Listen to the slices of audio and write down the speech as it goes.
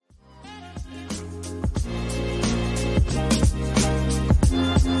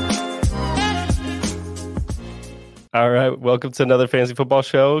All right, welcome to another fantasy football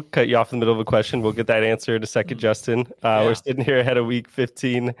show. Cut you off in the middle of a question. We'll get that answer in a second, Justin. We're sitting here ahead of week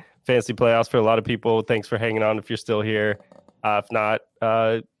 15 fantasy playoffs for a lot of people. Thanks for hanging on if you're still here. If not,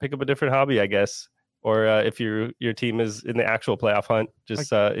 pick up a different hobby, I guess. Or if your team is in the actual playoff hunt,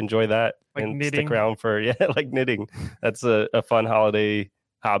 just enjoy that and knitting. Stick around for, like knitting. That's a fun holiday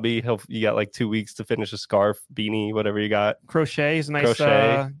hobby. You got like 2 weeks to finish a scarf, beanie, whatever you got. Crochet is a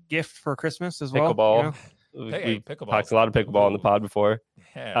nice gift for Christmas as well. Pickleball. You know? We've talked a lot of pickleball on the pod before.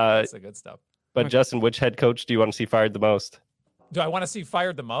 Yeah, that's the good stuff. But Justin, which head coach do you want to see fired the most? Do I want to see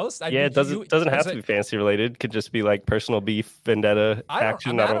fired the most? It doesn't have to be fantasy related. Could just be like personal beef, vendetta,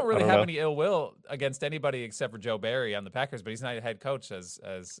 action. I don't really have any ill will against anybody except for Joe Barry on the Packers, but he's not a head coach, as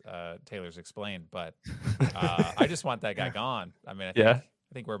Taylor's explained. But I just want that guy gone. I mean, I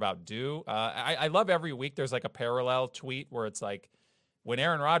think we're about due. I love every week there's like a parallel tweet where it's like when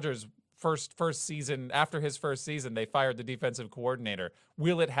Aaron Rodgers first season, after his first season, they fired the defensive coordinator.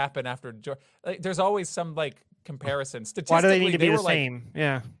 Will it happen after? There's always some like comparison. Statistically, why do they need to be the same?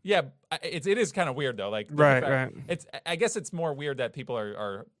 Yeah. It is kind of weird though. Like right. I guess it's more weird that people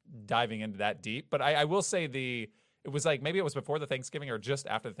are diving into that deep. But I will say it was like maybe it was before the Thanksgiving or just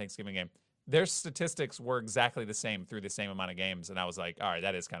after the Thanksgiving game. Their statistics were exactly the same through the same amount of games, and I was like, all right,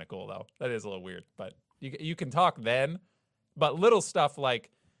 that is kind of cool though. That is a little weird, but you can talk then. But little stuff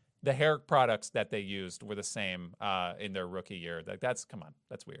like the hair products that they used were the same in their rookie year. Like that's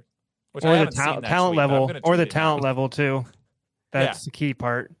weird. Which or the talent level, or the talent level too. That's the key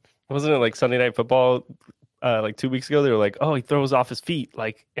part. Wasn't it like Sunday Night Football? Like 2 weeks ago, they were like, "Oh, he throws off his feet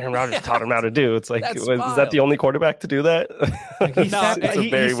like Aaron Rodgers taught him how to do." It's like, is that the only quarterback to do that? Like he sat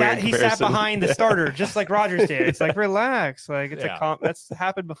behind the starter just like Rodgers did. It's like relax, like it's a comp that's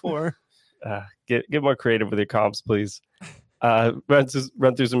happened before. Get more creative with your comps, please. Run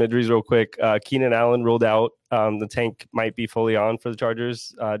through some injuries real quick. Keenan Allen ruled out. The tank might be fully on for the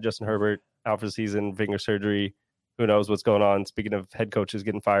Chargers. Justin Herbert out for the season, finger surgery. Who knows what's going on? Speaking of head coaches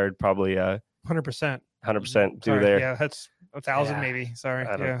getting fired, probably 100% do there. Yeah, that's 1,000 maybe. Sorry.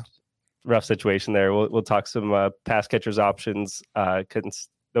 Yeah. Rough situation there. We'll talk some pass catchers options.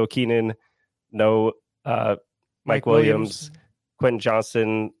 No Keenan, no Mike Williams. Quentin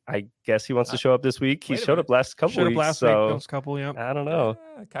Johnson, I guess he wants to show up this week. He showed up last couple weeks. Those couple, yeah. I don't know.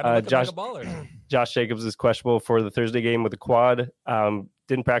 Kind of like a baller. Josh Jacobs is questionable for the Thursday game with a quad.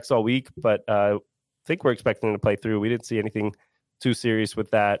 Didn't practice all week, but I think we're expecting him to play through. We didn't see anything too serious with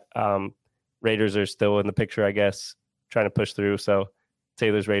that. Raiders are still in the picture, I guess, trying to push through. So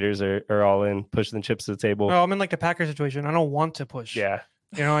Taylor's Raiders are all in, pushing the chips to the table. Well, I'm in like the Packers situation. I don't want to push. Yeah.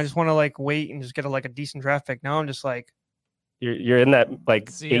 I just want to like wait and just get a decent draft pick. Now I'm just like, You're in that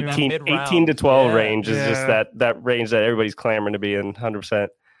like 18 to 12 range is just that range that everybody's clamoring to be in 100%.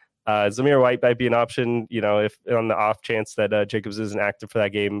 Zamir White might be an option, if on the off chance that Jacobs isn't active for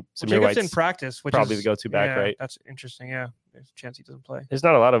that game. Zamir White's in practice, which probably is the go-to back, right? That's interesting. Yeah, there's a chance he doesn't play. There's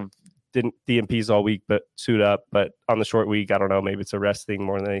not a lot of DMPs all week, but suit up. But on the short week, I don't know. Maybe it's a rest thing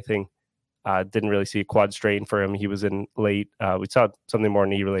more than anything. Didn't really see a quad strain for him. He was in late. We saw something more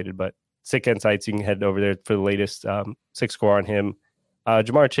knee related, but Sick Insights, you can head over there for the latest sick score on him.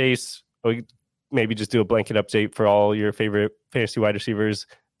 Jamar Chase, maybe just do a blanket update for all your favorite fantasy wide receivers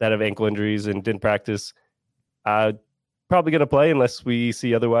that have ankle injuries and didn't practice. Probably going to play unless we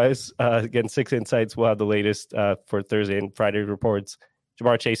see otherwise. Again, Sick Insights will have the latest for Thursday and Friday reports.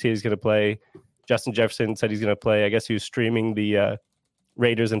 Jamar Chase he's going to play. Justin Jefferson said he's going to play. I guess he was streaming the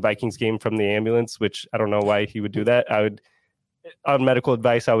Raiders and Vikings game from the ambulance, which I don't know why he would do that. On medical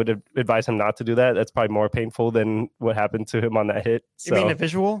advice, I would advise him not to do that. That's probably more painful than what happened to him on that hit. So, you mean the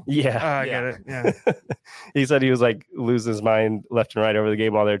visual? Yeah. I get it. Yeah. He said he was like losing his mind left and right over the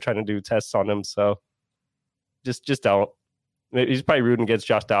game while they're trying to do tests on him. So just don't. He's probably rooting against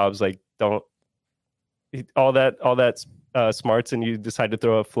Josh Dobbs. Like, don't. All that smarts, and you decide to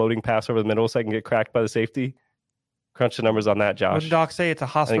throw a floating pass over the middle so I can get cracked by the safety. Crunch the numbers on that, Josh. What did Doc say? It's a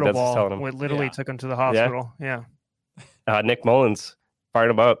hospital ball. It literally took him to the hospital. Yeah. Nick Mullins, fired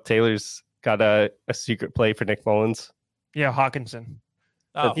him up. Taylor's got a secret play for Nick Mullins. Yeah, Hawkinson.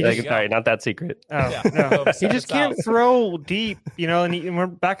 Sorry, not that secret. No. He just can't throw deep, and we're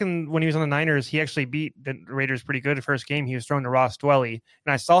back when he was on the Niners, he actually beat the Raiders pretty good the first game. He was throwing to Ross Dwelly,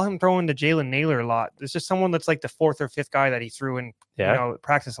 and I saw him throwing to Jalen Naylor a lot. It's just someone that's like the fourth or fifth guy that he threw in,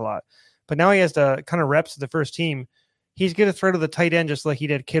 practice a lot. But now he has the kind of reps of the first team. He's going to throw to the tight end just like he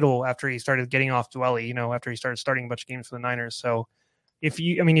did Kittle after he started getting off Dwelly, after he started starting a bunch of games for the Niners. So if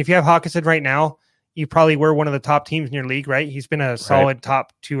you have Hawkinson right now, you probably were one of the top teams in your league, right? He's been a solid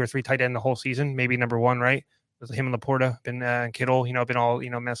top 2 or 3 tight end the whole season, maybe number 1, right? With him and Laporta, been Kittle, been all,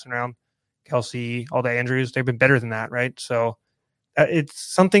 messing around. Kelsey, all the Andrews. They've been better than that, right? So it's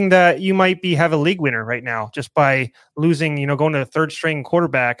something that you might have a league winner right now just by losing, going to a third string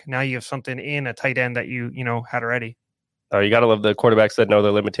quarterback. Now you have something in a tight end that you had already. Oh, you got to love the quarterbacks that know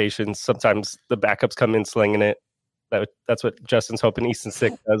their limitations. Sometimes the backups come in slinging it. That's what Justin's hoping Easton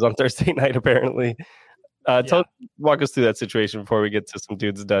Stick does on Thursday night, apparently. Walk us through that situation before we get to some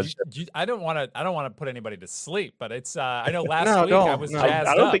dudes duds. I don't want to put anybody to sleep, but it's I know last week I was jazzed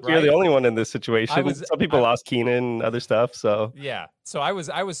I don't up, think right? you're the only one in this situation. Some people lost Keenan and other stuff. So yeah, so I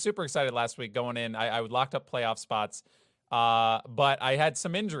was super excited last week going in. I locked up playoff spots, but I had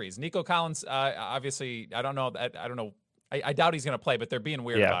some injuries. Nico Collins, obviously, I don't know. I doubt he's going to play, but they're being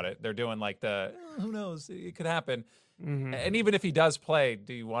weird about it. They're doing like who knows, it could happen. Mm-hmm. And even if he does play,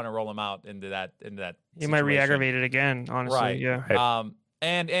 do you want to roll him out into that? He might re-aggravate it again, honestly. Right. Yeah. Right.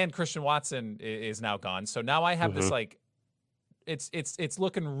 And Christian Watson is now gone. So now I have this it's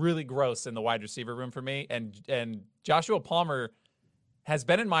looking really gross in the wide receiver room for me. And Joshua Palmer has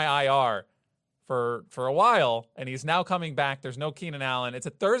been in my IR for a while, and he's now coming back. There's no Keenan Allen. It's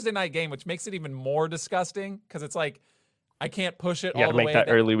a Thursday night game, which makes it even more disgusting because it's like I can't push it all the way. You got to make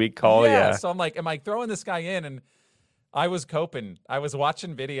that early week call. Yeah. So I'm like, am I throwing this guy in? And I was coping. I was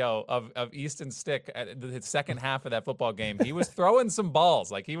watching video of Easton Stick at the second half of that football game. He was throwing some balls.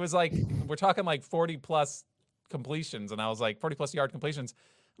 Like he was like, we're talking like 40 plus completions. And I was like 40 plus yard completions.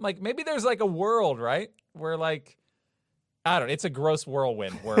 I'm like, maybe there's like a world, right? Where like, I don't know. It's a gross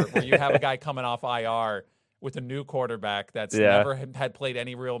whirlwind where you have a guy coming off IR with a new quarterback that's never had played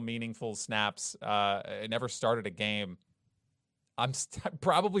any real meaningful snaps, never started a game. I'm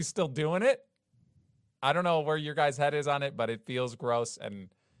probably still doing it. I don't know where your guys' head is on it, but it feels gross, and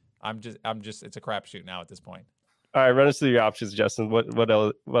I'm just it's a crapshoot now at this point. All right, run us through your options, Justin. What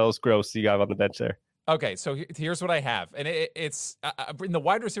else gross do you got on the bench there? Okay, so here's what I have, and it's in the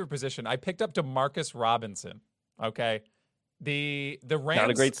wide receiver position. I picked up DeMarcus Robinson. Okay, the Rams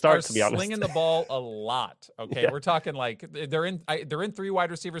not a great start, to be honest. Slinging the ball a lot. Okay, we're talking like they're in three wide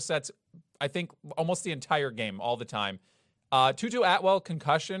receiver sets. I think almost the entire game, all the time. Tutu Atwell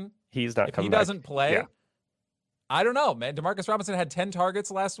concussion. He's not coming back. If he doesn't play, I don't know, man. DeMarcus Robinson had 10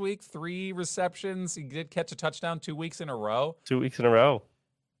 targets last week, 3 receptions. He did catch a touchtown 2 weeks in a row. 2 weeks in a row.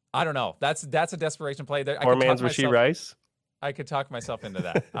 I don't know. That's a desperation play. Poor man's Rashee Rice. I could talk myself into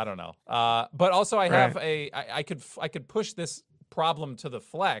that. I don't know. But also I have I could push this problem to the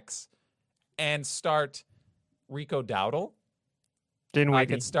flex and start Rico Dowdle. I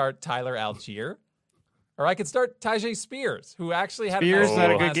could start Tyler Algier. Or I could start Tyjae Spears, who actually had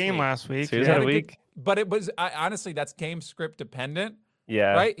had a good game last week. Spears had a week. But it was honestly, that's game script dependent.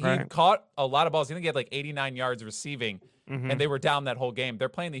 Yeah. Right? He caught a lot of balls. I think he had like 89 yards receiving, and they were down that whole game. They're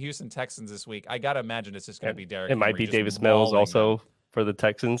playing the Houston Texans this week. I got to imagine it's just going to be Derrick Henry. It might be Davis Mills also for the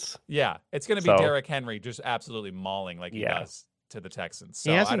Texans. Yeah. It's going to be Derrick Henry just absolutely mauling like he does to the Texans.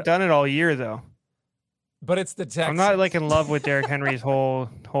 So he hasn't done it all year, though. But it's the Texans. I'm not like in love with Derrick Henry's whole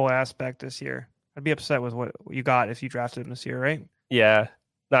aspect this year. I'd be upset with what you got if you drafted him this year, right? Yeah.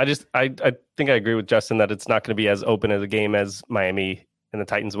 No, I think I agree with Justin that it's not going to be as open as a game as Miami and the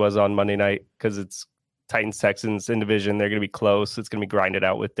Titans was on Monday night because it's Titans-Texans in division. They're going to be close. It's going to be grinded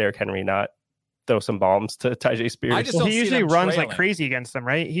out with Derrick Henry, not throw some bombs to Tyjae Spears. He usually runs like crazy against them,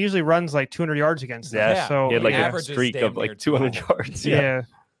 right? He usually runs like 200 yards against them. Yeah. So he had like a streak of like 200 yards. Yeah.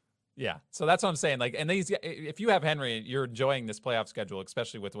 Yeah, so that's what I'm saying. Like, and if you have Henry, you're enjoying this playoff schedule,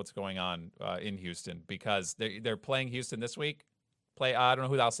 especially with what's going on in Houston, because they're playing Houston this week. I don't know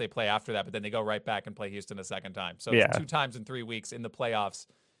who else they play after that, but then they go right back and play Houston a second time. So it's 2 times in 3 weeks in the playoffs.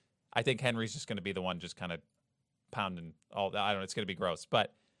 I think Henry's just going to be the one just kind of pounding all that. I don't know. It's going to be gross,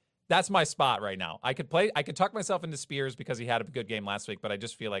 but that's my spot right now. I could talk myself into Spears because he had a good game last week, but I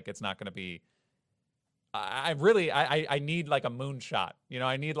just feel like it's not going to be. I need like a moonshot.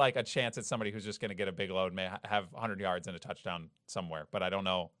 I need like a chance at somebody who's just going to get a big load, may have 100 yards and a touchdown somewhere, but I don't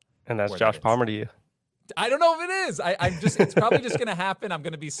know. And that's Josh Palmer to you. I don't know if it is. It's probably just going to happen. I'm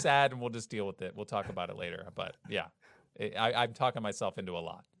going to be sad and we'll just deal with it. We'll talk about it later. But yeah, I'm talking myself into a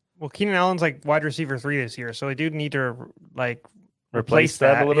lot. Well, Keenan Allen's like wide receiver 3 this year, so they do need to like replace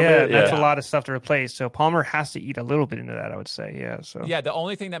that a little bit. That's a lot of stuff to replace. So Palmer has to eat a little bit into that, I would say. Yeah. So the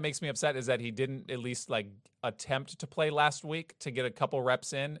only thing that makes me upset is that he didn't at least like attempt to play last week to get a couple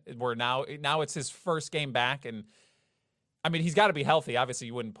reps in. Where now it's his first game back, and I mean he's got to be healthy. Obviously,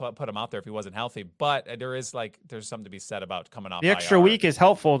 you wouldn't put him out there if he wasn't healthy. But there's something to be said about coming off. The extra week is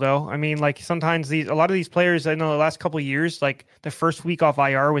helpful, though. I mean, like sometimes a lot of these players, I know the last couple of years, like the first week off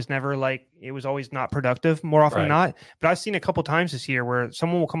IR was never like. It was always not productive more often than not. But I've seen a couple times this year where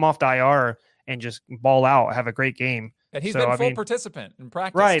someone will come off the IR and just ball out, have a great game. And he's been full participant in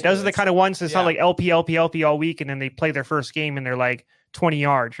practice. Right. Those are the kind of ones that's not like LP all week, and then they play their first game and they're like 20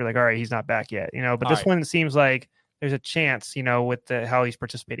 yards. You're like, all right, he's not back yet, But this one seems like there's a chance, with how he's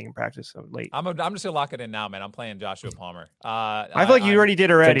participating in practice so late. I'm just gonna lock it in now, man. I'm playing Joshua Palmer. I feel like you already did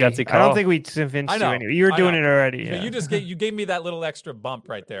already. I don't think we convinced you anyway. You were doing it already. Yeah. You gave me that little extra bump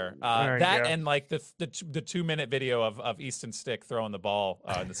right there. And like the 2-minute video of Easton Stick throwing the ball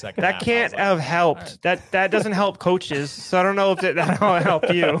in the second. That can't have helped. Right. That doesn't help coaches. So I don't know if that'll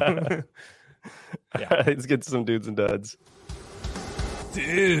help you. Yeah, let's get some dudes and duds.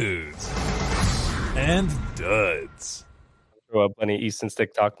 Dudes and duds. Throw up plenty Easton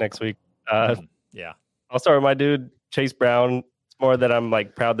Stick talk next week. Yeah, I'll start with my dude Chase Brown. It's more that I'm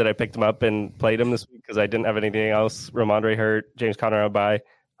like proud that I picked him up and played him this week because I didn't have anything else. Ramondre hurt, James Conner on bye.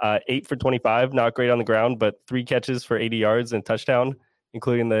 8 for 25, not great on the ground, but 3 catches for 80 yards and touchdown,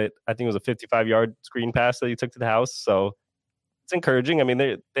 including I think it was a 55-yard screen pass that he took to the house. So it's encouraging. I mean,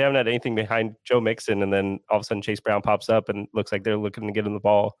 they haven't had anything behind Joe Mixon, and then all of a sudden Chase Brown pops up and looks like they're looking to get him the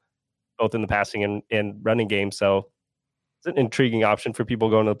ball, both in the passing and running game. So it's an intriguing option for people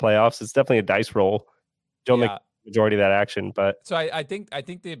going to the playoffs. It's definitely a dice roll. Joe Mixon, majority of that action, but so I think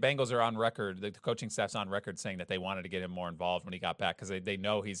the Bengals are on record. The coaching staff's on record saying that they wanted to get him more involved when he got back because they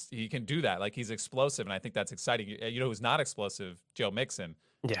know he can do that. Like, he's explosive, and I think that's exciting. Who's not explosive? Joe Mixon.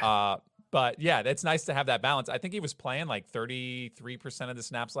 Yeah. But yeah, it's nice to have that balance. I think he was playing like 33% of the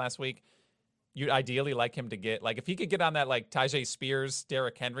snaps last week. You'd ideally like him to get, like, if he could get on that like Tyjae Spears,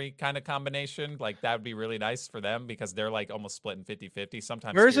 Derrick Henry kind of combination, like that would be really nice for them because they're like almost splitting 50-50.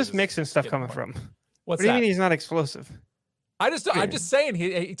 Sometimes where's this Mixon stuff coming from? What do you mean he's not explosive? I'm just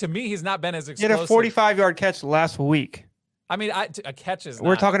saying to me he's not been as explosive. He had a 45-yard catch last week. I mean, a catch is.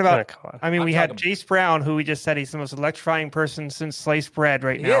 We're talking about. We had Chase Brown, who we just said he's the most electrifying person since sliced bread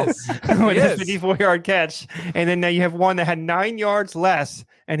right now, with his 54-yard catch. And then now you have one that had 9 yards less,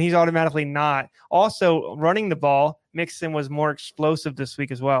 and he's automatically not. Also, running the ball, Mixon was more explosive this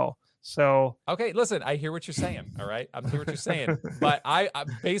week as well. So okay, listen, I hear what you're saying. All right, I hear what you're saying, but I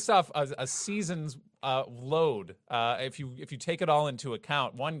based off a season's load, if you take it all into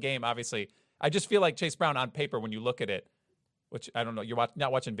account, one game, obviously, I just feel like Chase Brown on paper when you look at it. Which I don't know, you're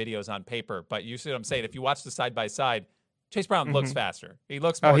not watching videos on paper, but you see what I'm saying. If you watch the side by side, Chase Brown looks faster. He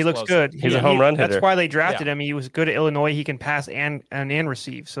looks more. He looks good. He's a home run hitter. That's why they drafted him. He was good at Illinois. He can pass and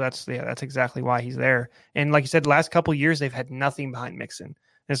receive. So that's exactly why he's there. And like you said, the last couple of years they've had nothing behind Mixon.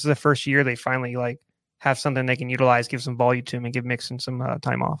 This is the first year they finally have something they can utilize, give some volume to him, and give Mixon some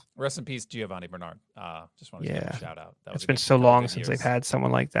time off. Rest in peace, Giovanni Bernard. Just want to give him a shout out. It's been so long since they've had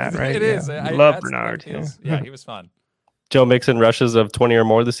someone like that, right? It is. I love Bernard. Yeah, he was fun. Joe Mixon rushes of 20 or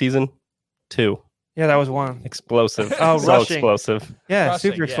more this season? 2. Yeah, that was one. Explosive. Oh, so rushing. Explosive. Yeah,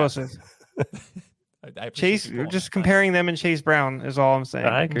 Rushing, super explosive. I Chase, just comparing them and Chase Brown is all I'm saying.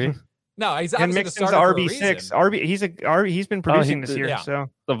 I agree. No, he's and Mixon's the RB6. He's been producing this year. So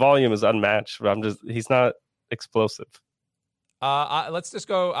the volume is unmatched, but he's not explosive. Let's just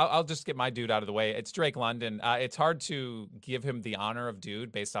go. I'll just get my dude out of the way. It's Drake London. It's hard to give him the honor of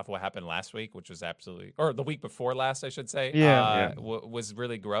dude based off what happened last week, which was or the week before last, I should say. Was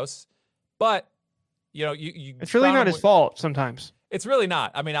really gross. But it's really not his fault sometimes. It's really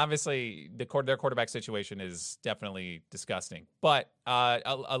not. I mean, obviously, their quarterback situation is definitely disgusting. But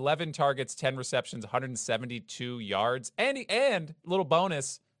 11 targets, 10 receptions, 172 yards, and little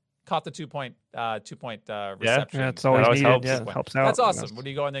bonus. Caught the 2-point reception. Yeah, it's always needed. Helps. Yeah, helps out. That's awesome. When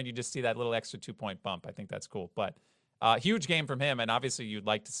you go in there and you just see that little extra 2-point bump, I think that's cool. But huge game from him, and obviously you'd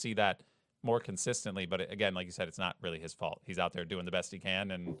like to see that more consistently. But again, like you said, it's not really his fault. He's out there doing the best he can,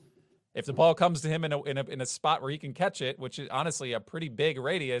 and if the ball comes to him in a spot where he can catch it, which is honestly a pretty big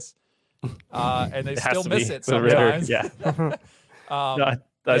radius, and they still miss it sometimes. Yeah.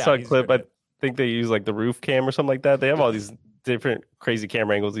 I saw a clip. I think they use like the roof cam or something like that. They have all these different crazy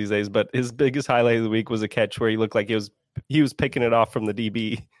camera angles these days, but his biggest highlight of the week was a catch where he looked like he was picking it off from the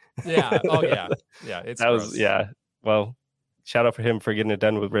DB. Yeah. Oh yeah. Yeah. It's gross. Was well, shout out for him for getting it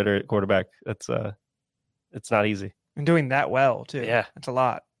done with Ritter at quarterback. That's it's not easy. And doing that well too. Yeah. That's a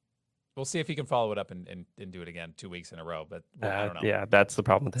lot. We'll see if he can follow it up and do it again 2 weeks in a row, but I don't know. Yeah, that's the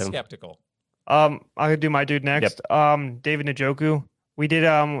problem with him. Skeptical. I could do my dude next. Yep. David Njoku.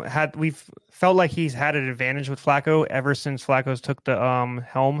 We've felt like he's had an advantage with Flacco ever since Flacco's took the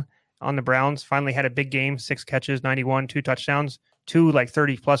helm on the Browns. Finally had a big game, 6 catches, 91, 2 touchdowns, 2 like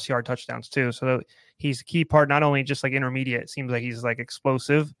 30+ yard touchdowns too. So he's a key part, not only just like intermediate. It seems like he's like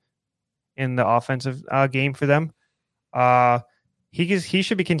explosive in the offensive game for them. He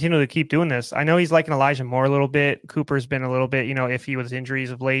should be continuing to keep doing this. I know he's liking Elijah Moore a little bit. Cooper's been a little bit, iffy with his injuries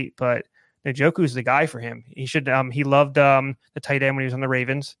of late, but Njoku's the guy for him. He should he loved the tight end when he was on the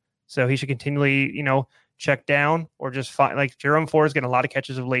Ravens, so he should continually check down or just find, like Jerome Ford is getting a lot of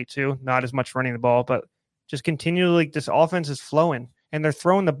catches of late too, not as much running the ball, but just continually this offense is flowing and they're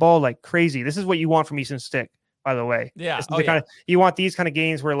throwing the ball like crazy. This is what you want from Easton Stick, by the way. Yeah. This is kind of, you want these kind of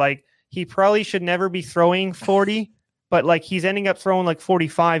games where like he probably should never be throwing 40, but like he's ending up throwing like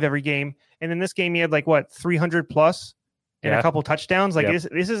 45 every game. And in this game, he had like 300 plus and a couple touchdowns. Like this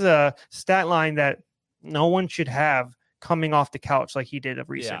is a stat line that no one should have coming off the couch like he did of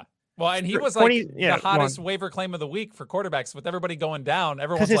recent. Yeah. Well, and he was like the hottest waiver claim of the week for quarterbacks with everybody going down.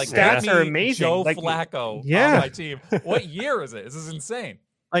 Everyone's like, stats are amazing. Joe like, Flacco on my team. What year is it? This is insane.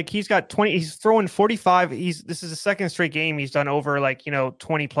 Like he's got 20, he's throwing 45. This is the second straight game he's done over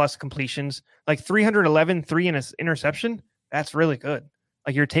 20 plus completions, like 311, 3 in an interception. That's really good.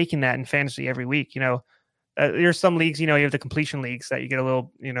 Like you're taking that in fantasy every week. There's some leagues, you have the completion leagues that you get a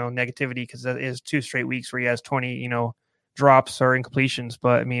little, negativity because that is 2 straight weeks where he has 20, drops or incompletions.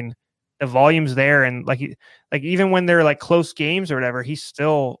 But I mean, the volume's there, and like even when they're like close games or whatever, his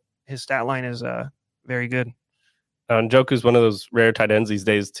stat line is very good. Njoku's one of those rare tight ends these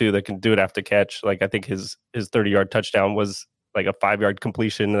days too that can do it after catch. Like I think his 30-yard touchdown was like a 5-yard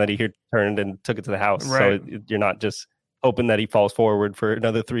completion that he turned and took it to the house. Right. So you're not just hoping that he falls forward for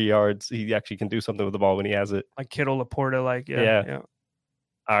another 3 yards. He actually can do something with the ball when he has it. Like Kittle, Laporta, yeah.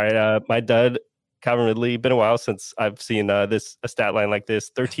 All right, my dud. Calvin Ridley, been a while since I've seen a stat line like this.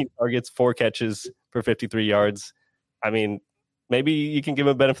 13 targets, 4 catches for 53 yards. I mean, maybe you can give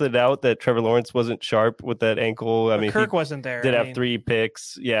him a benefit of the doubt that Trevor Lawrence wasn't sharp with that ankle. I mean, Kirk wasn't there. Did have 3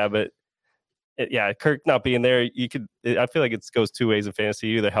 picks. Yeah, but Kirk not being there, I feel like it goes 2 ways in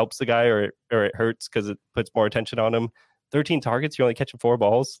fantasy. It either helps the guy or it hurts because it puts more attention on him. 13 targets, you're only catching 4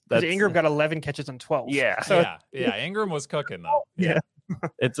 balls. Because Ingram got 11 catches on 12. Yeah. So, Ingram was cooking though. Yeah.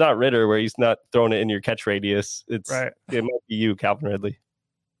 It's not Ritter where he's not throwing it in your catch radius. It might be you, Calvin Ridley.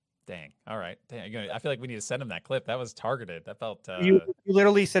 Dang. All right. Dang. I feel like we need to send him that clip. That was targeted. That felt. You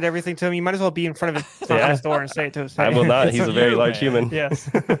literally said everything to him. You might as well be in front of his door and say it to his face. I will not. He's a very large human. Yes.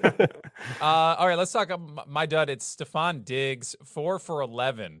 All right. Let's talk my dud. It's Stephon Diggs, 4 for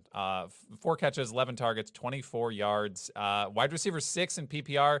 11, 4 catches, 11 targets, 24 yards. Wide receiver 6 in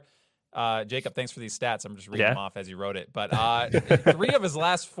PPR. Jacob, thanks for these stats. I'm just reading them off as you wrote it. But 3 of his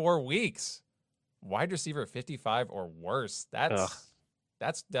last 4 weeks, wide receiver 55 or worse.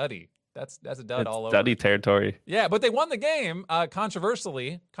 That's duddy. That's a dud all over. Duddy territory. Yeah, but they won the game.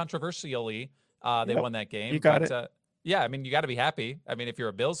 Controversially, they won that game. You got it. Yeah, I mean, you got to be happy. I mean, if you're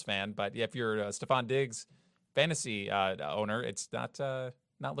a Bills fan, but if you're a Stephon Diggs fantasy owner, it's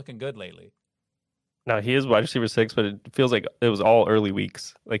not looking good lately. No, he is wide receiver 6, but it feels like it was all early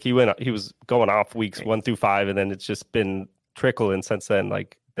weeks. Like he was going off weeks 1 through 5, and then it's just been trickling since then.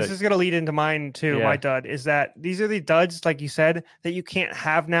 Like this is going to lead into mine too. My dud is that these are the duds, like you said, that you can't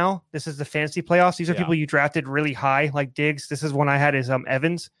have now. This is the fantasy playoffs. These are people you drafted really high, like Diggs. This is one I had is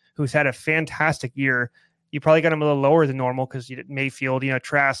Evans, who's had a fantastic year. You probably got him a little lower than normal because you did Mayfield,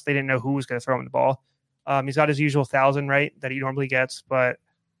 Trask. They didn't know who was going to throw him the ball. He's got his usual 1,000, right, that he normally gets, but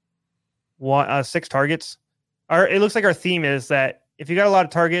 6 targets. It looks like our theme is that if you got a lot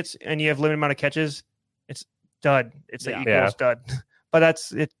of targets and you have limited amount of catches, it's dud. It's an equals dud. But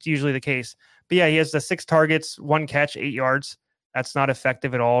it's usually the case. But yeah, he has the 6 targets, 1 catch, 8 yards. That's not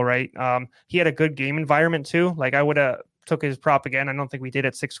effective at all, right? He had a good game environment too. Like I would have took his prop again. I don't think we did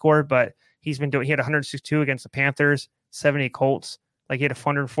at 6 score, but he had 162 against the Panthers, 70 Colts. Like he had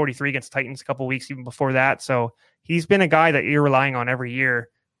 143 against Titans a couple weeks even before that. So he's been a guy that you're relying on every year,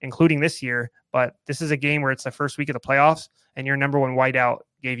 including this year. But this is a game where it's the first week of the playoffs and your number one wideout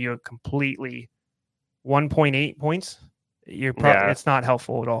gave you a completely 1.8 points. It's not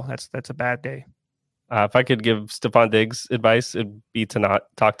helpful at all. That's a bad day. If I could give Stephon Diggs advice, it'd be to not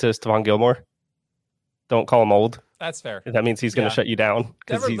talk to Stephon Gilmore. Don't call him old. That's fair. That means he's going to shut you down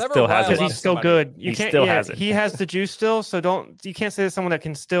because he still has it. Because he's still good. He still has it. He has the juice still, so you can't say to someone that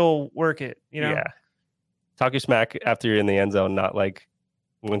can still work it. Yeah. Talk your smack after you're in the end zone, not like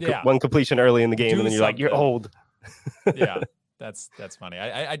one completion early in the game and then you're like, you're old. Yeah. That's funny.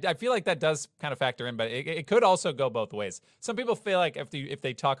 I feel like that does kind of factor in, but it could also go both ways. Some people feel like if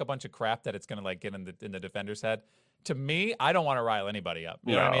they talk a bunch of crap that it's going to like get in the defender's head. To me, I don't want to rile anybody up.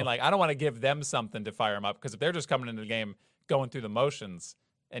 You know what I mean? Like I don't want to give them something to fire them up because if they're just coming into the game going through the motions,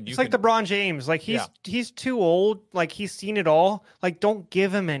 and it's like LeBron James. Like he's too old. Like he's seen it all. Like don't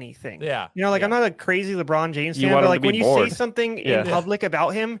give him anything. Yeah. I'm not a crazy LeBron James fan, but like when you say something in public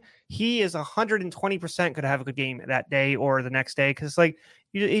about him, he is 120% going to have a good game that day or the next day. Cause like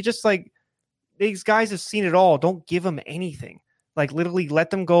he just like these guys have seen it all. Don't give him anything. Like literally let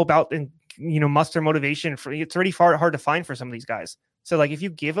them go about and muster motivation for. It's already hard to find for some of these guys. So like if you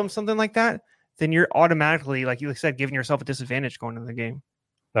give them something like that, then you're automatically, like you said, giving yourself a disadvantage going into the game.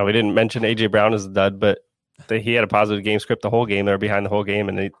 No, we didn't mention AJ Brown as a dud, but he had a positive game script the whole game. They were behind the whole game,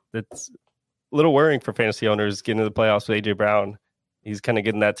 and it's a little worrying for fantasy owners getting into the playoffs with AJ Brown. He's kind of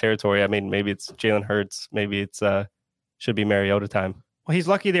getting that territory. I mean, maybe it's Jalen Hurts, maybe it's should be Mariota time. Well, he's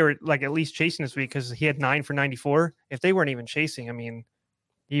lucky they were like at least chasing this week because he had 9 for 94. If they weren't even chasing, I mean,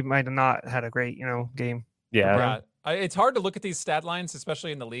 he might have not had a great game. Yeah. It's hard to look at these stat lines,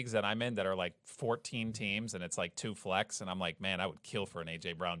 especially in the leagues that I'm in that are like 14 teams and it's like 2 flex. And I'm like, man, I would kill for an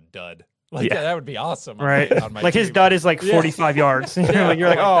AJ Brown dud. Like that would be awesome. Right. Like his dud is like 45 yards. You're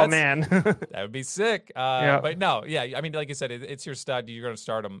like, oh man. That would be sick. But no, I mean, like you said, it's your stud. You're going to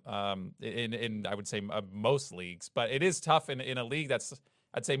start him in I would say most leagues. But it is tough in a league that's,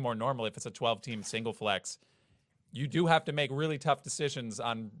 I'd say, more normal. If it's a 12-team single flex, you do have to make really tough decisions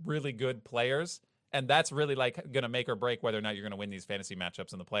on really good players. And that's really like going to make or break whether or not you're going to win these fantasy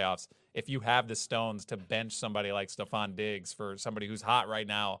matchups in the playoffs. If you have the stones to bench somebody like Stephon Diggs for somebody who's hot right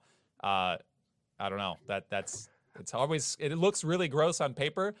now, I don't know. It looks really gross on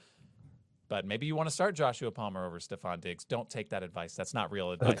paper, but maybe you want to start Joshua Palmer over Stephon Diggs. Don't take that advice. That's not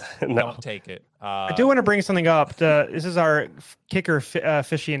real advice. No. Don't take it. I do want to bring something up. This is our kicker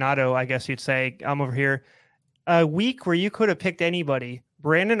aficionado, I guess you'd say. I'm over here. A week where you could have picked anybody.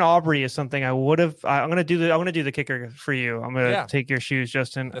 Brandon Aubrey is something I would have. I'm gonna do the kicker for you. I'm gonna take your shoes,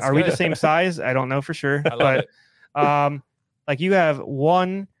 Justin. That's Are good. We the same size? I don't know for sure. I love it. Like you have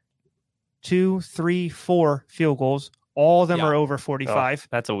 1, 2, 3, 4 field goals. All of them are over 45.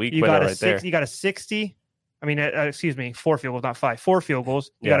 That's a weak you winner got a right there. You got a 60. I mean, excuse me, 4 field goals, not 5. 4 field goals.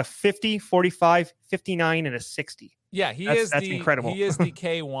 You got a 50, 45, 59, and a 60. Yeah, that's incredible. He is the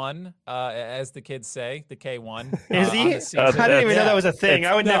K1, as the kids say, the K1. Is he? I didn't even know that was a thing.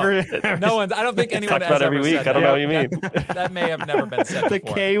 I would never. No one. I don't think anyone talks has about every ever week. said I don't that. know what you mean. That may have never been said the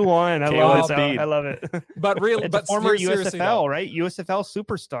before. K1. I love it. But really, it's a former USFL, right? USFL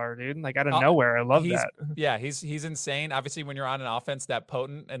superstar, dude. Like out of nowhere. I love that. Yeah, he's insane. Obviously, when you're on an offense that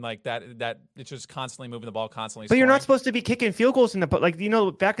potent and like that it's just constantly moving the ball, constantly. But you're not supposed to be kicking field goals in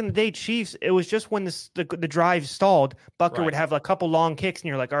the back in the day, Chiefs. It was just when the drive stalled, Bucker would have a couple long kicks, and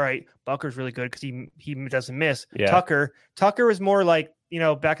you're like, all right, Bucker's really good because he doesn't miss. Yeah. Tucker was more like,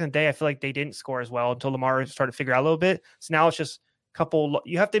 back in the day, I feel like they didn't score as well until Lamar started to figure out a little bit. So now it's just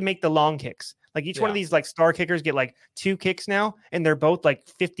you have to make the long kicks. Like each one of these like star kickers get like 2 kicks now, and they're both like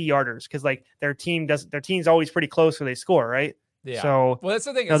 50 yarders because like their team's always pretty close when they score, right? Yeah. So that's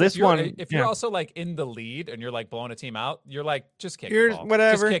the thing. If you're also like in the lead and you're like blowing a team out, you're like, just kick the ball.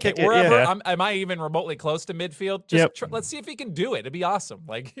 Whatever. Just kick it. Wherever. Am I even remotely close to midfield? Just let's see if he can do it. It'd be awesome.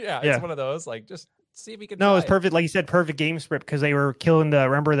 Like, it's one of those. Like, just see if he can. No, it's perfect. Like you said, perfect game script because they were killing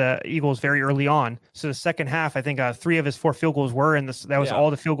the Eagles very early on. So the second half, I think 3 of his 4 field goals were in this. That was all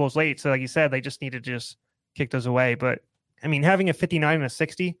the field goals late. So like you said, they just needed to just kick those away. But I mean, having a 59 and a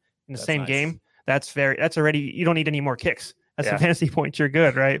 60 in the same game, that's already, you don't need any more kicks. That's a fantasy point. You're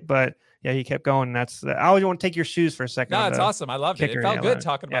good, right? But yeah, he kept going. I always want to take your shoes for a second. No, it's awesome. I loved it. It felt good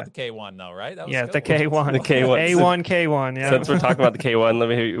talking about the K1 though, right? That was the K1. The K1. A1 K1. Yeah. Since we're talking about the K1, let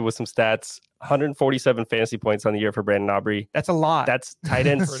me hit you with some stats. 147 fantasy points on the year for Brandon Aubrey. That's a lot. That's tight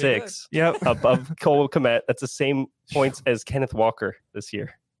end 6. Yep. Above Cole Kmet. That's the same points as Kenneth Walker this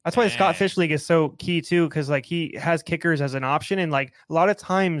year. That's why the Scott Fish League is so key too, because like he has kickers as an option, and like a lot of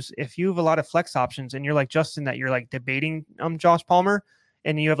times, if you have a lot of flex options, and you're like Justin, that you're like debating Josh Palmer,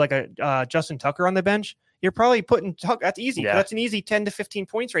 and you have like a Justin Tucker on the bench, you're probably putting Tucker. That's easy. Yeah. That's an easy 10 to 15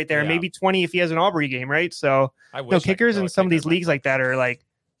 points right there, and maybe 20 if he has an Aubrey game, right? So kickers in some of these leagues like that are like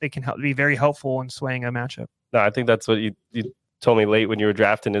they can be very helpful in swaying a matchup. No, I think that's what you told me late when you were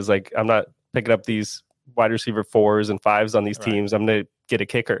drafting is like I'm not picking up these wide receiver 4s and 5s on these teams. I'm gonna get a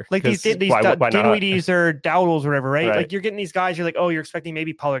kicker. Like these Dinwiddie's or Dowdles or whatever, right? Like you're getting these guys, you're like, oh, you're expecting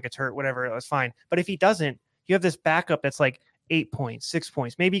maybe Pollard gets hurt, whatever, that's fine. But if he doesn't, you have this backup that's like 8 points, 6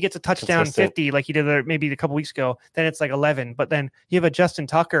 points. Maybe he gets a touchdown 50 like he did maybe a couple weeks ago. Then it's like 11. But then you have a Justin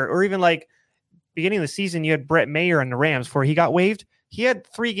Tucker, or even like beginning of the season, you had Brett Mayer on the Rams before he got waived. He had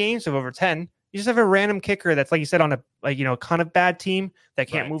 3 games of over 10. You just have a random kicker that's, like you said, on a kind of bad team that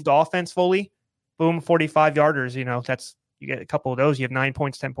can't move the offense fully. Boom, 45 yarders. That's, you get a couple of those. You have 9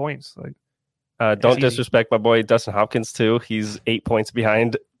 points, 10 points. Like, don't disrespect my boy Dustin Hopkins too. He's 8 points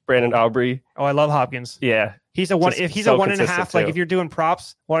behind Brandon Aubrey. Oh, I love Hopkins. Yeah, he's a one. If he's a 1.5, like if you're doing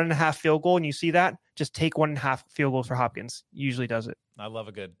props, 1.5 field goal, and you see that, just take 1.5 field goals for Hopkins. He usually does it. I love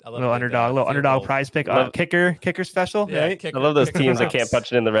a little underdog prize pick. Kicker special. Yeah, right? kicker. I love those teams that can't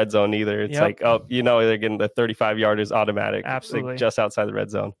punch it in the red zone either. It's like, they're getting the 35 yarders automatic. Absolutely, like just outside the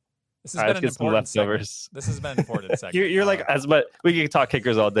red zone. This All right, has let's been an get some important segment. leftovers. This has been an important segment. You're like, As much we can talk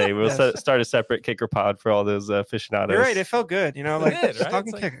kickers all day. We'll Yes. start a separate kicker pod for all those aficionados. you're right. It felt good. You know, It like did, just right?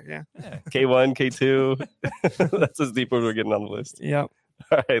 talking It's like- kicker. Yeah. yeah. K1, K2. That's as deep as we're getting on the list. Yep.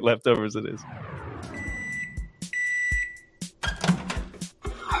 All right, leftovers it is.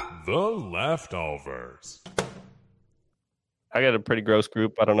 The Leftovers. I got a pretty gross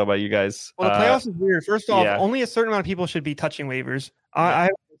group. I don't know about you guys. Well, the playoffs is weird. First off, yeah. only a certain amount of people should be touching waivers. I have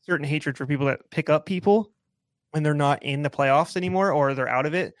a certain hatred for people that pick up people when they're not in the playoffs anymore or they're out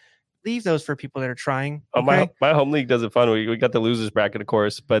of it. Leave those for people that are trying. Oh, Okay? my home league does it fun. We got the losers bracket, of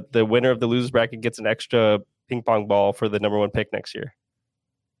course, but the winner of the losers bracket gets an extra ping pong ball for the number 1 pick next year.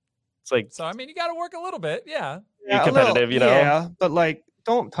 It's like So I mean, you got to work a little bit. Yeah. be competitive, you know? Yeah, but like,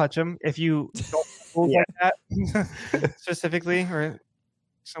 don't touch them if you don't hold like that specifically, or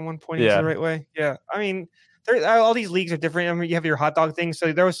someone pointing to Yeah. the right way. Yeah, I mean, all these leagues are different. I mean, you have your hot dog thing.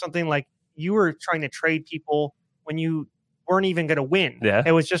 So there was something like you were trying to trade people when you weren't even going to win. Yeah.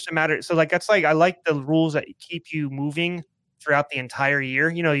 It was just a matter. So like, that's like, I like the rules that keep you moving throughout the entire year.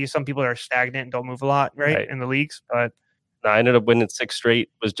 You know, some people that are stagnant and don't move a lot, right. In the leagues, but I ended up winning 6 straight,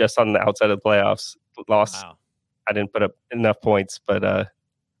 was just on the outside of the playoffs. Lost. Wow. I didn't put up enough points, but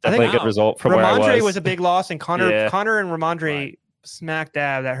definitely a good Wow. result from where I Ramondre was. a big loss, and Connor Yeah. and Ramondre Right. smack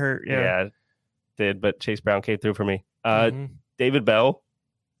dab that hurt. Yeah, did, but Chase Brown came through for me. Mhm. David Bell,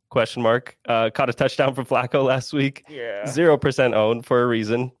 question mark, caught a touchdown from Flacco last week. Yeah. 0% owned for a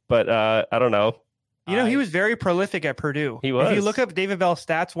reason, but I don't know. You know, he was very prolific at Purdue. He If was. you look up David Bell's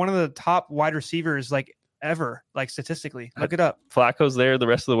stats, one of the top wide receivers like ever, like statistically. Look it up. Flacco's there the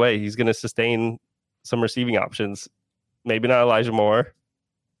rest of the way. He's going to sustain some receiving options. Maybe not Elijah Moore.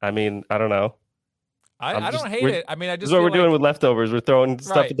 I mean, I don't know. I don't hate it. I mean, I This just is what feel we're doing like- with leftovers. We're throwing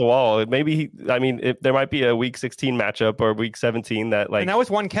stuff Right. at the wall. Maybe there might be a week 16 matchup or week 17 that like And that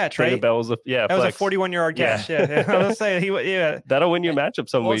was one catch, David right? Bell's That was a flex. 41-yard Yeah. catch. Yeah. I was saying That'll win you a matchup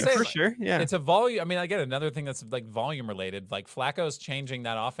some Well, weeks. say- for sure. Yeah. It's a volume. I mean, again, another thing that's like volume related. Like Flacco's changing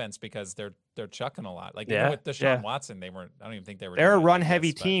that offense because they're chucking a lot. Like even Yeah. with Deshaun Yeah. Watson, they weren't. I don't even think they were. They're a doing it run like heavy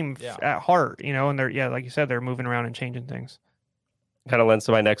this, but team Yeah. at heart, you know, and they're like you said, they're moving around and changing things. Kind of lends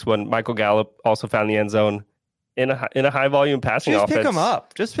to my next one. Michael Gallup also found the end zone in a high volume passing Just offense. pick him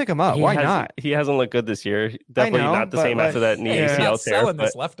up. Just pick him up. He Why hasn't- not? He hasn't looked good this year. Definitely know, not the but, same like, after that knee Hey, he's ACL not tear. selling But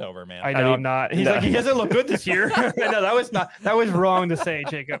this leftover, man. I know mean, I'm not. He's no. like, he doesn't look good this year. I know that was wrong to say,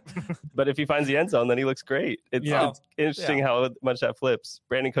 Jacob. but if he finds the end zone, then he looks great. It's, Yeah. it's interesting how much that flips.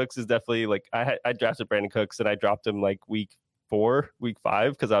 Brandon Cooks is definitely like I drafted Brandon Cooks and I dropped him like week 4, week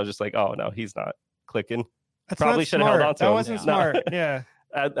 5 because I was just like, oh no, he's not clicking. That's Probably not should have held smart. on to That him. wasn't No. smart. Yeah.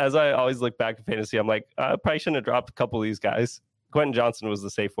 As I always look back at fantasy, I'm like, I probably shouldn't have dropped a couple of these guys. Quentin Johnson was the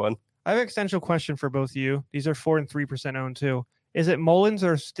safe one. I have an existential question for both of you. These are 4 and 3% owned too. Is it Mullins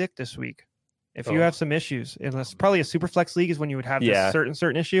or Stick this week? If you Oh. have some issues, unless probably a super flex league is when you would have Yeah. this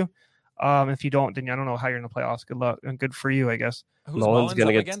certain issue. If you don't, then I don't know how you're in the playoffs. Good luck and good for you, I guess. Who's Mullins going up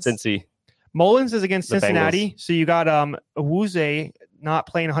to get against? Cincy. Mullins is against The Cincinnati, so you got Awuzie not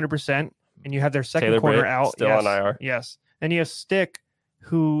playing 100%, and you have their second Taylor corner Britt out. still yes, on IR. Yes, and you have Stick,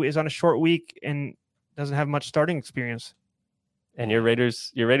 who is on a short week and doesn't have much starting experience. And your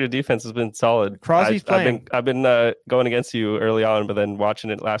Raider defense has been solid. Crosby's playing. I've been going against you early on, but then watching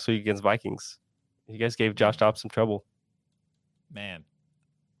it last week against Vikings, you guys gave Josh Dobbs some trouble. Man,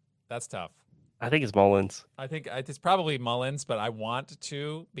 that's tough. I think it's Mullins. I think it's probably Mullins, but I want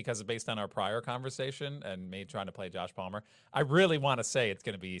to because based on our prior conversation and me trying to play Josh Palmer, I really want to say it's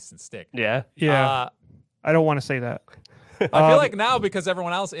going to be Easton Stick. Yeah. Yeah, I don't want to say that. I feel like now because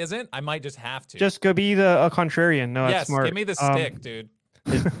everyone else isn't, I might just have to. Just go be a contrarian. No, that's yes, smart. give me the stick, dude.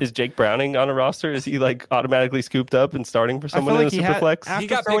 Is Jake Browning on a roster? Is he like automatically scooped up and starting for someone in a super flex? after He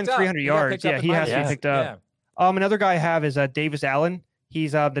got throwing picked up. 300 He got yards. picked up Yeah, in he my has to be league. picked up. Yeah. Another guy I have is Davis Allen.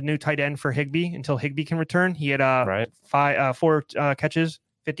 He's the new tight end for Higbee until Higbee can return. He had Right. 4 catches,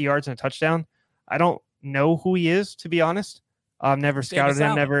 50 yards, and a touchdown. I don't know who he is, to be honest. I've never scouted him.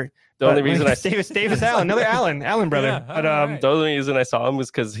 Allen. Never. The only but reason I Davis Allen, another Allen brother. Yeah, but all right. the only reason I saw him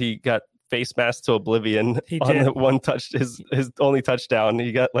was because he got face masked to oblivion He on did. the one his only touchdown.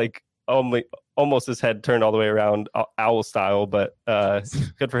 He got like almost his head turned all the way around owl style, but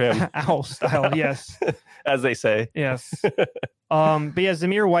good for him, owl style, yes, as they say. yes. But yeah,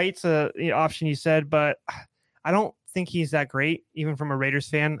 Zamir White's a option you said, but I don't think he's that great, even from a Raiders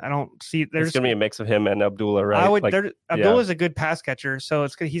fan. I don't see there's It's gonna be a mix of him and Abdullah, right? I would. Like, Abdullah's a good pass catcher, so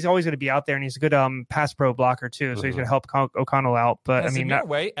he's always going to be out there, and he's a good pass pro blocker too. So he's going to help O'Connell out. But Has I mean, Zamir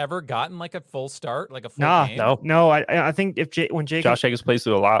White ever gotten like a full start, like a full game? no. I think when Jacobs Josh Jacobs plays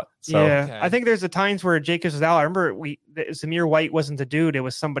through a lot. So. Yeah, Okay. I think there's the times where Jacobs was out. I remember Zamir White wasn't the dude; it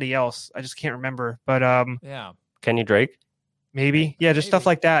was somebody else. I just can't remember. But Yeah. Kenny Drake. maybe, yeah, just stuff Maybe.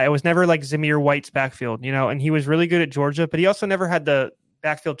 like that. It was never like Zamir White's backfield, and he was really good at Georgia, but he also never had the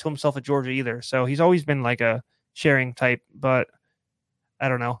backfield to himself at Georgia either. So he's always been like a sharing type, but I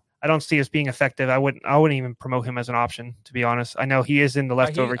don't know. I don't see us being effective. I wouldn't even promote him as an option, to be honest. I know he is in the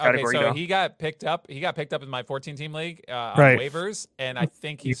leftover category. So though. he got picked up. He got picked up in my 14-team league on Right. waivers, and I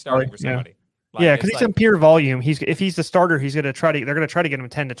think he's He's starting for yeah. somebody. Like, Yeah, it's because he's like- in pure volume. If he's the starter, they're gonna try to get him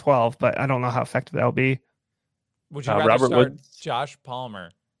 10 to 12, but I don't know how effective that'll be. Would you rather Robert start Woods. Josh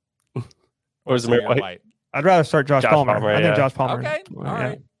Palmer Or Zamir White? I'd rather start Josh Palmer. I think yeah. Josh Palmer. Okay, all Yeah.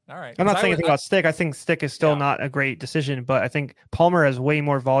 right, all right. I'm not 'Cause saying I anything would- about Stick. I think Stick is still Yeah. not a great decision, but I think Palmer has way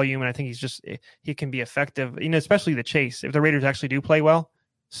more volume, and I think he can be effective. Especially the chase. If the Raiders actually do play well,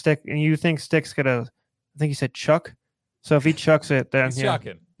 Stick, and you think Stick's gonna, I think he said chuck. So if he chucks it, then He's yeah,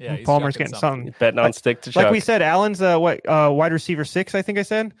 chucking. Yeah, he's Palmer's chucking getting something. Betting on Stick to Chuck. Like we said, Allen's wide receiver 6, I think I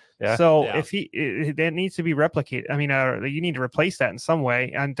said. Yeah. So Yeah. if that needs to be replicated. I mean, you need to replace that in some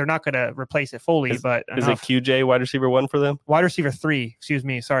way, and they're not going to replace it fully. But Is it enough. QJ wide receiver 1 for them? Wide receiver 3? Excuse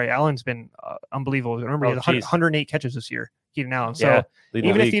me. Sorry, Allen's been unbelievable. Remember, he had geez. 108 catches this year. Keenan Allen. So Yeah, leading the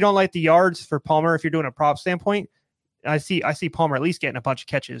even if league. you don't like the yards for Palmer, if you're doing a prop standpoint, I see Palmer at least getting a bunch of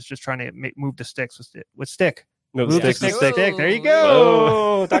catches, just trying to move the sticks with Stick. Move Move the Stick. stick. There you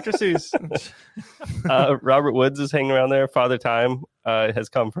Whoa. go, Dr. Seuss. Robert Woods is hanging around there. Father Time has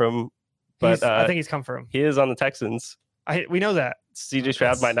come from, but I think he's come for him. he is on the Texans. We know that. CJ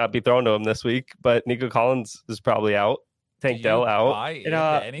Stroud might not be thrown to him this week, but Nico Collins is probably out. Tank Do you Dell out. buy And,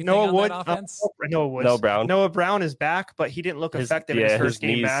 anything Noah on Wood, that offense? Noah Woods. No Brown. Noah Brown is back, but he didn't look effective in his first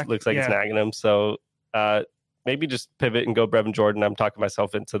game knees back. looks like yeah. it's nagging him. So maybe just pivot and go Brevin Jordan. I'm talking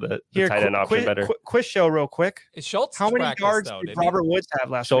myself into the tight end option better. Quiz show real quick. Is Schultz How many practiced, yards though, did didn't he? Robert Woods have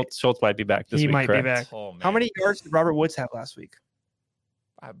last week? Schultz might be back this He week. might be correct? back. Oh, man. How many yards did Robert Woods have last week?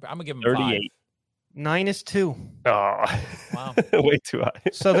 I'm gonna give him 38. 9-2. Oh, Wow. way too high.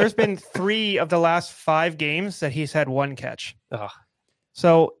 So there's been 3 of the last 5 games that he's had 1 catch. Oh,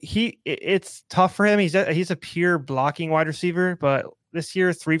 So it's tough for him. He's a pure blocking wide receiver, but this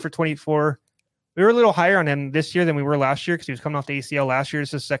year 3 for 24. We were a little higher on him this year than we were last year because he was coming off the ACL last year. This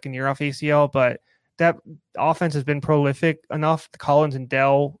is his second year off ACL, but that offense has been prolific enough. Collins and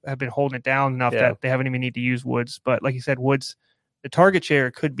Dell have been holding it down enough Yeah. that they haven't even need to use Woods. But like you said, Woods, the target share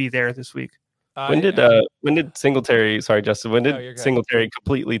could be there this week. when did Singletary? Sorry, Justin. When No, you're did good. Singletary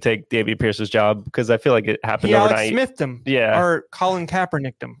completely take David Pierce's job? Because I feel like it happened He Alex overnight. Smithed him, Yeah. or Colin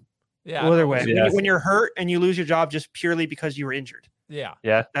Kaepernicked him. Yeah, Either way, Yeah. when you're hurt and you lose your job just purely because you were injured, Yeah.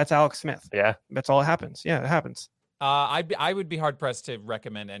 that's Alex Smith. Yeah. That's all that happens. Yeah, it happens. I would be hard pressed to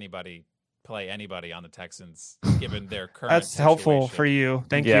recommend anybody play anybody on the Texans given their current. That's helpful situation. for you.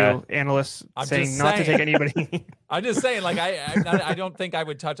 Thank Yeah. you, analysts, I'm saying just not to saying. take anybody. I'm just saying, like I don't think I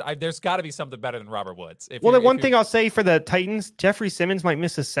would touch. There's got to be something better than Robert Woods. Well, the one thing I'll say for the Titans, Jeffrey Simmons might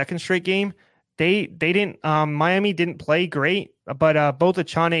miss his second straight game. They didn't. Miami didn't play great, but both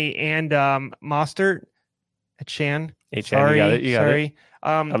Achane and Mostert, Achan. Hey, Chan, Sorry, you got it. You got it. sorry.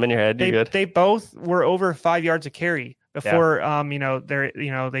 I'm in your head. You're good. They both were over 5 yards of carry before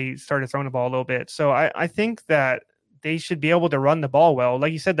they started throwing the ball a little bit. So I think that they should be able to run the ball well.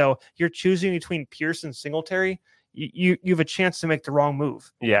 Like you said, though, you're choosing between Pierce and Singletary. You have a chance to make the wrong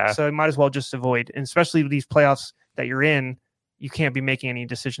move. Yeah. So you might as well just avoid, and especially these playoffs that you're in, you can't be making any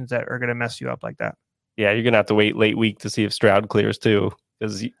decisions that are going to mess you up like that. Yeah. You're gonna have to wait late week to see if Stroud clears too,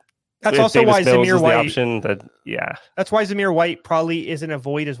 because That's also why Zamir White. Option that, yeah. That's why Zamir White probably isn't a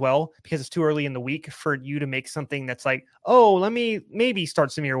void as well, because it's too early in the week for you to make something that's like, oh, let me maybe start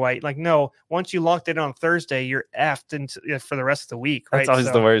Zamir White. Like, no, once you locked it on Thursday, you're effed for the rest of the week. Right? That's always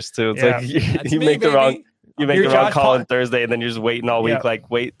So, the worst too. It's yeah. like you make the wrong. You make You're the wrong Josh call on Pal- Thursday, and then you're just waiting all week. Yeah. Like,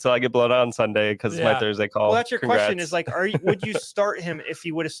 wait till I get blown out on Sunday because it's my Yeah. Thursday call. Well, that's your question. Congrats. Is like, would you start him if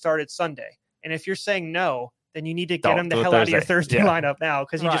he would have started Sunday? And if you're saying no, then you need to get Don't him the do it hell out of your Thursday. Thursday Yeah. lineup now,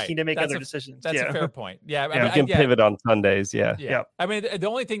 because you just Right. need to make That's other a- decisions. That's yeah. a fair point. Yeah, Yeah. You can pivot on Sundays. Yeah. Yeah. I mean, the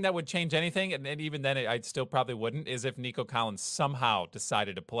only thing that would change anything, and even then I still probably wouldn't, is if Nico Collins somehow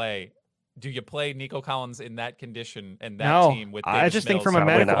decided to play. Do you play Nico Collins in that condition and that No, team with I Davis just think Mills from a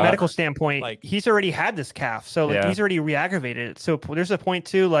Probably medical not. medical standpoint, Like- he's already had this calf, so like, Yeah. he's already re-aggravated it. So there's a point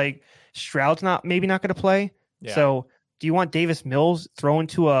too, like Stroud's maybe not going to play. Yeah. So do you want Davis Mills thrown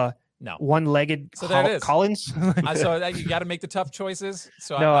to a No. one-legged So there it is. Collins. So you got to make the tough choices.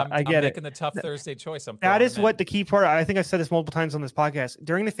 So No, I'm get it. making the tough Thursday choice. That is what the key part. I think I said this multiple times on this podcast.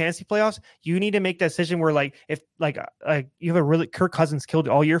 During the fantasy playoffs, you need to make that decision where, like, if like you have a really Kirk Cousins killed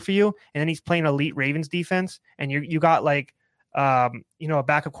all year for you, and then he's playing elite Ravens defense, and you got like a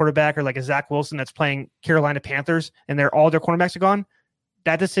backup quarterback or like a Zach Wilson that's playing Carolina Panthers, and all their cornerbacks are gone.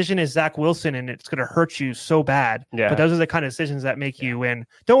 That decision is Zach Wilson, and it's going to hurt you so bad. Yeah. But those are the kind of decisions that make you win.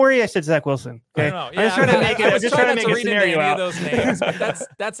 Don't worry, I said Zach Wilson. Okay? I I'm just trying to make it. I'm just trying to make a scenario out. Those names.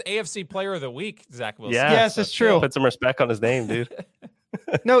 That's AFC Player of the Week, Zach Wilson. Yeah, yes, it's true. Put some respect on his name, dude.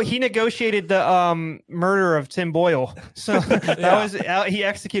 No, he negotiated the murder of Tim Boyle, so he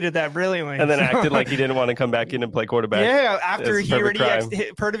executed that brilliantly, and then acted like he didn't want to come back in and play quarterback. Yeah, after he already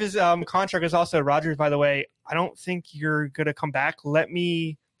part of his contract is also Rodgers. By the way, I don't think you're gonna come back. Let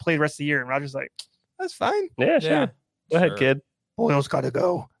me play the rest of the year. And Rodgers like, that's fine. Yeah, sure. Go ahead, kid. Boyle's got to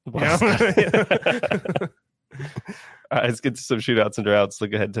go. All right, let's get to some shootouts and droughts.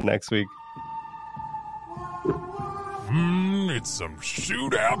 Look ahead to next week. It's some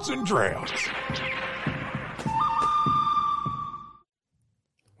shootouts and droughts.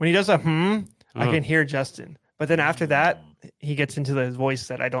 When he does a I can hear Justin. But then after that, he gets into his voice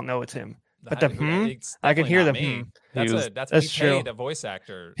that I don't know it's him. But I can hear the That's true. Paid a voice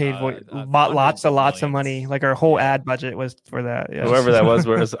actor. Lots of money. Like our whole ad budget was for that. Yes. Whoever that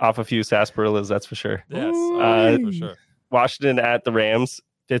was off a few sarsaparillas, that's for sure. Yes, for sure. Washington at the Rams,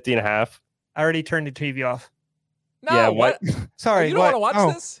 50.5. I already turned the TV off. No, yeah, what? Sorry, you don't want to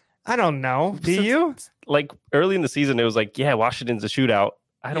watch this? I don't know. Do you? Like early in the season, it was like, yeah, Washington's a shootout.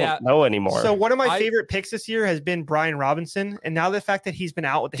 I don't know anymore. So one of my favorite picks this year has been Brian Robinson, and now the fact that he's been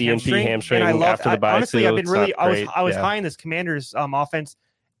out with the DNP hamstring, and I love after the bye. Honestly, I've been really. I was yeah. high in this Commanders offense.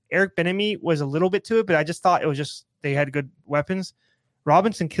 Eric Bieniemy was a little bit to it, but I just thought it was just they had good weapons.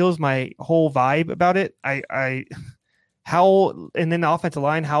 Robinson kills my whole vibe about it. Howell, and then the offensive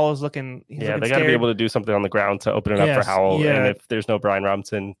line, Howell's looking. They got to be able to do something on the ground to open it up for Howell. Yeah. And if there's no Brian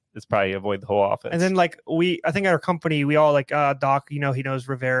Robinson, it's probably avoid the whole offense. And then I think our company, we all like Doc. He knows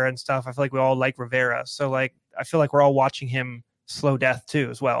Rivera and stuff. I feel like we all like Rivera. So I feel like we're all watching him slow death too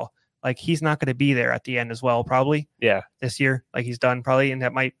as well. Like he's not going to be there at the end as well, probably. Yeah, this year, like he's done probably, and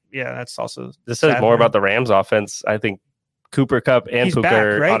that might. Yeah, that's also. This says more about the Rams offense. I think Cooper Kupp and Puka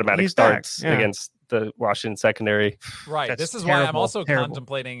are automatic starts against the Washington secondary. Right. That's this is terrible, why I'm also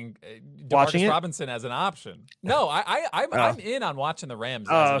contemplating Demarcus Robinson as an option. No, I'm in on watching the Rams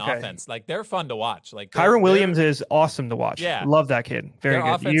as an offense. Like they're fun to watch. Like Kyron Williams is awesome to watch. Yeah, love that kid. Very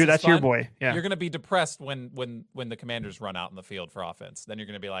good. That's your boy. Yeah, you're going to be depressed when the Commanders run out in the field for offense. Then you're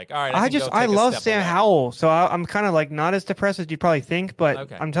going to be like, all right. I love Sam Howell, so I'm kind of like not as depressed as you probably think,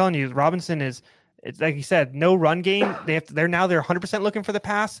 but I'm telling you, Robinson is. It's like you said, no run game. They're 100% looking for the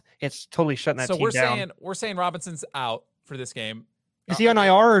pass. It's totally shutting that team down. So we're saying Robinson's out for this game. Is he on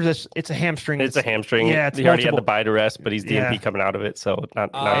IR or just it's a hamstring? It's a hamstring. Yeah, he already had the bye to rest, but he's DNP coming out of it, so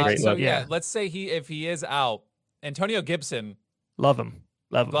not great. So let's say if he is out, Antonio Gibson. Love him.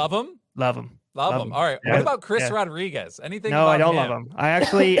 Love him. All right. Yeah. What about Chris Rodriguez? Anything? No, I don't love him. I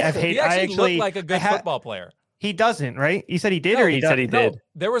actually he actually looked like a good football player. He doesn't, right? You said he did, or he said he did.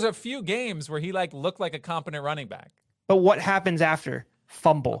 There was a few games where he looked like a competent running back. But what happens after?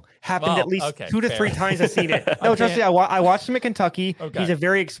 Fumble happened at least 2 to 3 times. I've seen it. No, trust me. I watched him at Kentucky. Okay. He's a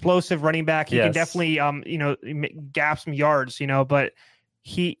very explosive running back. He can definitely gap some yards. But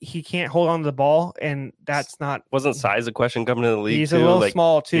he can't hold on to the ball, and that's not. Wasn't size a question coming to the league? He's a little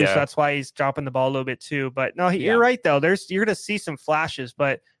small too, so that's why he's dropping the ball a little bit too. But no, you're right though. You're going to see some flashes,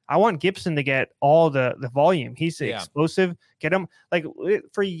 but. I want Gibson to get all the volume. He's explosive. Get him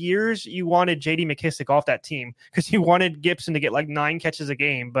for years. You wanted J.D. McKissick off that team because you wanted Gibson to get 9 catches a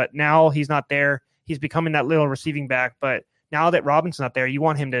game. But now he's not there. He's becoming that little receiving back. But now that Robinson's not there, you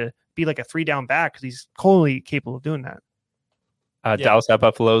want him to be like a 3-down back because he's totally capable of doing that. Dallas at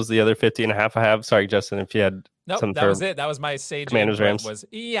Buffalo's the other 50.5 I have. Sorry, Justin, if you had something. That was it. That was my sage. Commanders Rams was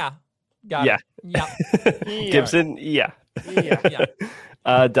got it. Yeah. Gibson. Yeah.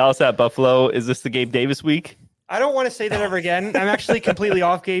 Dallas at Buffalo. Is this the Gabe Davis week? I don't want to say that ever again. I'm actually completely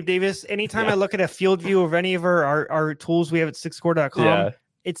off Gabe Davis. Anytime I look at a field view of any of our tools we have at sixscore.com,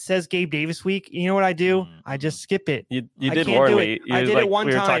 it says Gabe Davis week. You know what I do? I just skip it. You did warn me. I did it one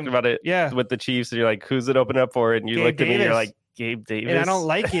time. We were talking about it with the Chiefs, and you're like, who's it open up for? And you Gabe looked at Davis. me and you're like, Gabe Davis. And I don't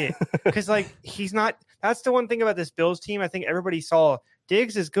like it because he's not. That's the one thing about this Bills team. I think everybody saw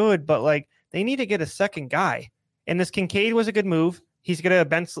Diggs is good, but they need to get a second guy. And this Kincaid was a good move. He's going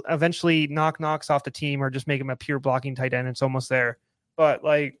to eventually knock Knox off the team or just make him a pure blocking tight end. It's almost there. But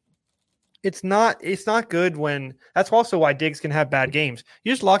It's not good when that's also why Diggs can have bad games.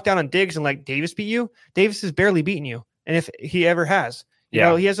 You just lock down on Diggs and like Davis beat you. Davis has barely beaten you. And if he ever has, you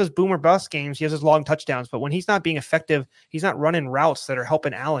know, he has those boomer bust games. He has those long touchdowns, but when he's not being effective, he's not running routes that are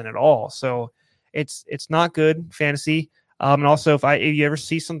helping Allen at all. So it's not good fantasy. And also if you ever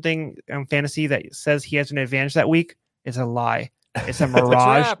see something in fantasy that says he has an advantage that week, it's a lie. It's a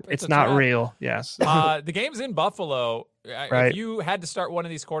mirage. It's not real. Yes. The game's in Buffalo. Right. If you had to start one of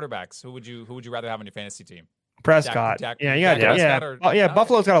these quarterbacks, who would you rather have on your fantasy team? Prescott.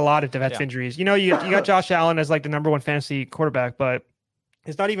 Buffalo's got a lot of defense injuries. You know, you got Josh Allen as like the number one fantasy quarterback, but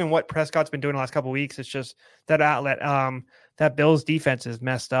it's not even what Prescott's been doing the last couple of weeks. It's just that outlet. That Bills defense is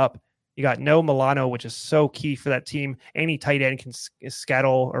messed up. You got no Milano, which is so key for that team. Any tight end can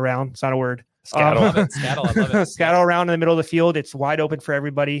scattle around. It's not a word. Scattle. I love it. Scattle around in the middle of the field. It's wide open for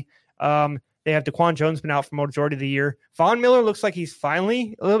everybody. They have DaQuan Jones been out for majority of the year. Von Miller looks like he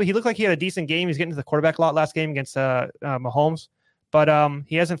looked like he had a decent game. He's getting to the quarterback a lot last game against Mahomes, but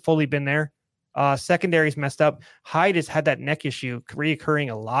he hasn't fully been there. Secondary's messed up. Hyde has had that neck issue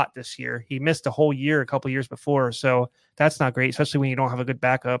reoccurring a lot this year. He missed a whole year a couple years before, so that's not great, especially when you don't have a good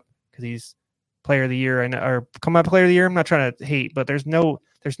backup because he's player of the year or comeback player of the year. I'm not trying to hate, but there's no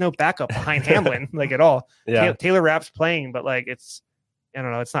backup behind Hamlin like at all. Yeah. Taylor Rapp's playing, but like I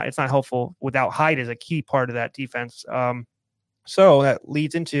don't know. It's not helpful without Hyde as a key part of that defense. So that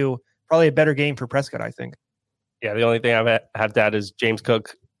leads into probably a better game for Prescott, I think. Yeah, the only thing I have to add is James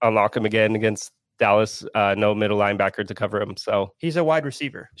Cook unlock him again against Dallas. No middle linebacker to cover him, so he's a wide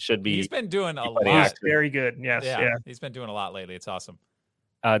receiver. Should be. He's been doing a lot. He's very good. Yes, yeah. He's been doing a lot lately. It's awesome.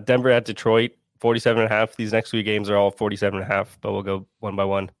 Denver at Detroit, 47.5. These next 3 games are all 47.5, but we'll go one by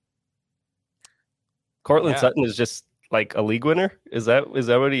one. Cortland Sutton is just like a league winner. Is that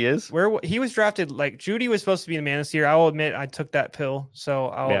what he is? Where he was drafted, like Judy was supposed to be the man this year. I will admit I took that pill, so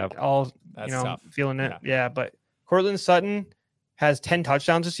I'll tough. Feeling it. Yeah, but Cortland Sutton has 10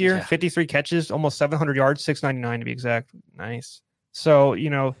 touchdowns this year, 53 catches, almost 700 yards, 699 to be exact. Nice. So,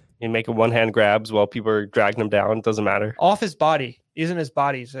 you're making one-hand grabs while people are dragging him down. It doesn't matter. Off his body. Isn't his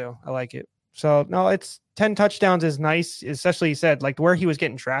body, so I like it. So, no, it's 10 touchdowns is nice, especially he said, like where he was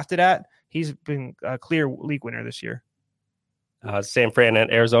getting drafted at, he's been a clear league winner this year. San Fran at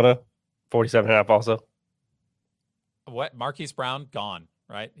Arizona, 47.5 also. What? Marquise Brown, gone,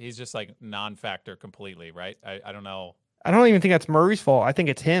 right? He's just like non-factor completely, right? I don't know. I don't even think that's Murray's fault. I think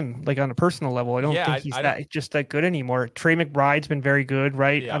it's him, like on a personal level. I don't think he's that good anymore. Trey McBride's been very good,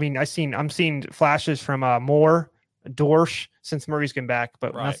 right? Yeah. I mean, I'm seeing flashes from Moore, Dorsch since Murray's been back,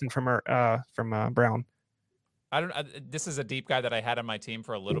 but nothing from Brown. This is a deep guy that I had on my team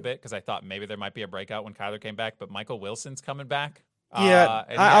for a little bit because I thought maybe there might be a breakout when Kyler came back, but Michael Wilson's coming back. Yeah,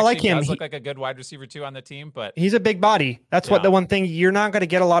 and I like him. He does look like a good wide receiver too on the team, but he's a big body. That's what the one thing you're not going to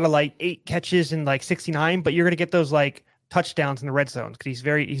get a lot of like 8 catches and like 69, but you're going to get those like touchdowns in the red zone because he's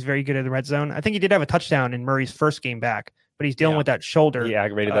very good at the red zone. I think he did have a touchdown in Murray's first game back, but he's dealing with that shoulder. He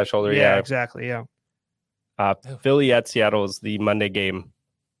aggravated that shoulder. Yeah, exactly. Yeah. Philly at Seattle is the Monday game.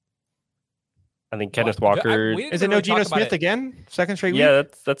 I think Kenneth Walker. Is it no Geno Smith again? Second straight week? Yeah,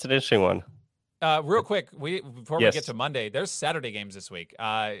 that's an interesting one. Real quick, before we get to Monday, there's Saturday games this week.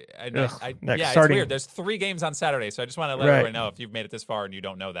 It's weird. There's 3 games on Saturday, so I just want to let everyone know if you've made it this far and you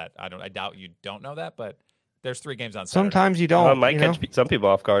don't know that. I doubt you don't know that, but there's 3 games on Saturday. Sometimes you don't. Might catch some people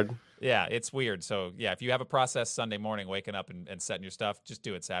off guard. Yeah, it's weird. So yeah, if you have a process Sunday morning, waking up and setting your stuff, just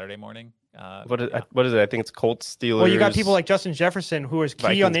do it Saturday morning. What is it? I think it's Colts, Steelers. Well, you got people like Justin Jefferson, who is key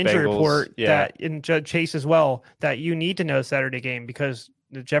Vikings, on the injury report, that in Chase as well, that you need to know Saturday game because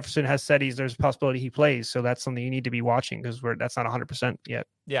Jefferson has said there's a possibility he plays. So that's something you need to be watching because that's not 100% yet.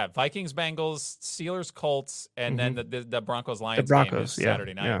 Yeah, Vikings, Bengals, Steelers, Colts, and then the Broncos, Lions game is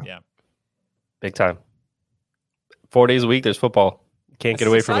Saturday night. Yeah. Big time. 4 days a week, there's football. Can't get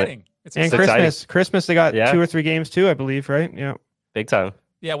away from it. And Christmas, they got 2 or 3 games too, I believe, right? Yeah. Big time.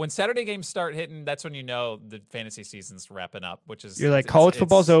 Yeah, when Saturday games start hitting, that's when you know the fantasy season's wrapping up, which is you're like college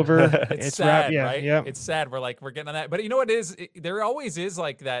football's over. It's sad, right? Yeah, it's sad. We're getting on that, but you know what it is? There always is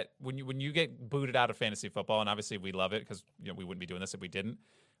like that when you get booted out of fantasy football, and obviously we love it because we wouldn't be doing this if we didn't.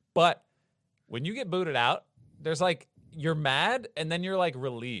 But when you get booted out, there's like you're mad and then you're like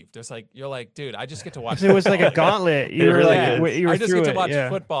relieved. There's like you're like, dude, I just get to watch. It was like a gauntlet. You were like, you were I just get to watch yeah.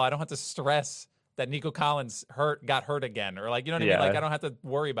 football. I don't have to stress that Nico Collins got hurt again, or like, you know what I mean? Like, I don't have to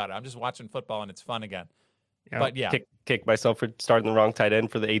worry about it. I'm just watching football and it's fun again. Yeah. But yeah, kick myself for starting the wrong tight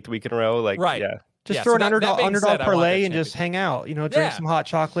end for the 8th week in a row. Like, yeah, just throw an underdog parlay and just hang out. Drink some hot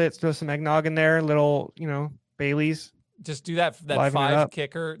chocolates, throw some eggnog in there, little, Baileys. Just do that five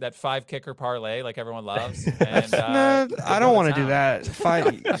kicker parlay like everyone loves. And I don't want to do that.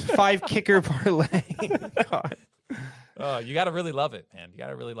 Five kicker parlay. God. Oh, you got to really love it, man. You got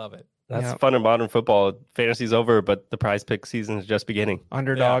to really love it. That's fun in modern football. Fantasy's over, but the prize pick season is just beginning.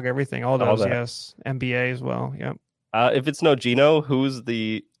 Underdog, everything, all those, yes. NBA as well, yep. If it's no Geno, who's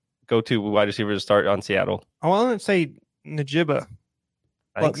the go-to wide receiver to start on Seattle? I want to say Najiba.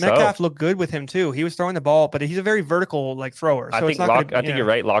 I think Metcalf so. looked good with him too. He was throwing the ball, but he's a very vertical thrower. So I think you're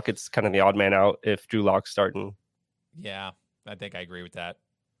right. Lockett's kind of the odd man out if Drew Lock's starting. Yeah, I think I agree with that.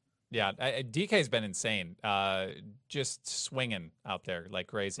 Yeah, DK's been insane. Just swinging out there like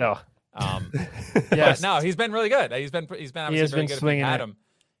crazy. No. Yes. No, he's been really good. He's been obviously very good swinging at him.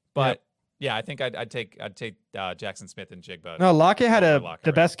 But yeah, I think I'd take Jackson Smith and Jigba. No, Lockett had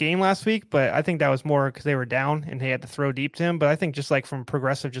the best game last week, but I think that was more because they were down and they had to throw deep to him. But I think just like from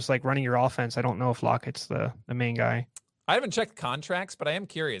progressive, just like running your offense, I don't know if Lockett's the main guy. I haven't checked contracts, but I am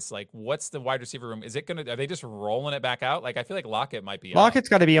curious. Like, what's the wide receiver room? Is it are they just rolling it back out? Like, I feel like Lockett might be. Lockett's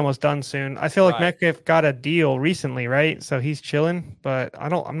got to be almost done soon. I feel like Metcalf got a deal recently, right? So he's chilling, but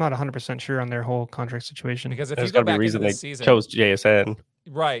I'm not 100% sure on their whole contract situation. Because if there's you go got to be back a reason into they season, chose JSN.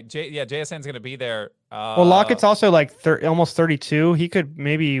 Right. JSN's going to be there. Well, Lockett's also like almost 32. He could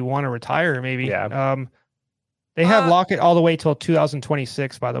maybe want to retire. Maybe. Yeah. They have Lockett all the way till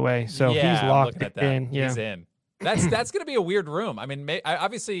 2026 , by the way. So he's locked in. Yeah. He's in. That's going to be a weird room. I mean,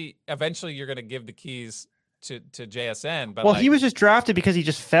 obviously, eventually you're going to give the keys to JSN. But he was just drafted because he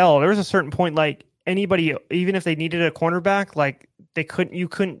just fell. There was a certain point, like anybody, even if they needed a cornerback, like you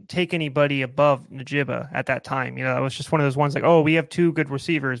couldn't take anybody above Najiba at that time. You know, it was just one of those ones like, oh, we have two good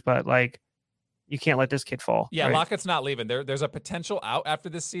receivers, but like you can't let this kid fall. Yeah, right? Lockett's not leaving. There's a potential out after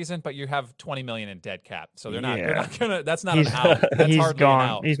this season, but you have $20 million in dead cap, so they're not gonna. That's not an out. That's hardly gone. An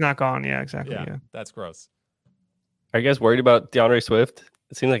out. He's not gone. Yeah, exactly. Yeah, that's gross. Are you guys worried about DeAndre Swift?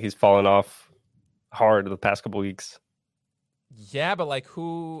 It seems like he's fallen off hard the past couple weeks. Yeah, but like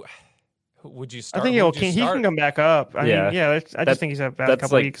who would you start? I think he can come back up. I just think he's had a bad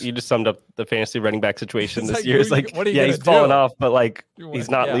couple weeks. You just summed up the fantasy running back situation this like, year. It's like, he's fallen off, but like he's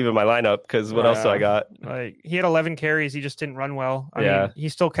not leaving my lineup because what else do I got? Like he had 11 carries. He just didn't run well. I mean,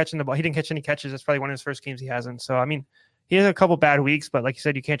 he's still catching the ball. He didn't catch any catches. That's probably one of his first games he hasn't. So, I mean, he has a couple bad weeks, but like you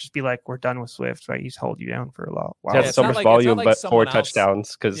said, you can't just be like, we're done with Swift, right? He's held you down for a while. Yeah, so much volume, but 4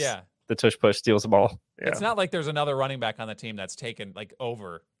 touchdowns because the tush push steals them all. Yeah. It's not like there's another running back on the team that's taken like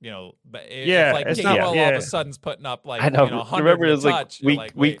over, you know. But it's not, all of a sudden's putting up like, I know. 100 remember it was touch,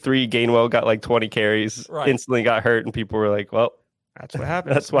 like week 3, Gainwell got like 20 carries, instantly got hurt, and people were like, well, that's what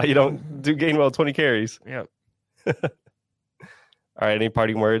happens. That's why you don't do Gainwell 20 carries. Yep. All right. Any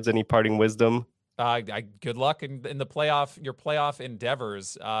parting words? Any parting wisdom? Good luck in the your playoff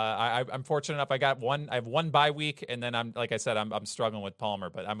endeavors. I'm fortunate enough. I have one bye week, and then I'm struggling with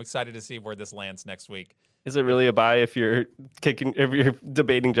Palmer, but I'm excited to see where this lands next week. Is it really a bye if you're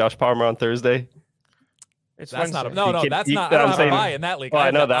debating Josh Palmer on Thursday? That's not I don't have a bye in that league. Well,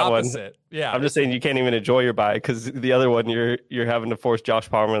 I know that opposite. one. Yeah, I'm just saying you can't even enjoy your bye because the other one you're having to force Josh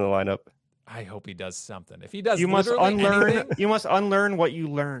Palmer in the lineup. I hope he does something. If he does, you must unlearn what you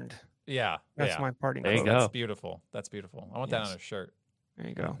learned. Yeah, that's my party. There you go. That's beautiful. That's beautiful. I want that on a shirt. There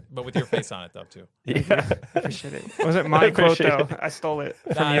you go. But with your face on it, though, too. Yeah, appreciate it. Was it my quote though? I stole it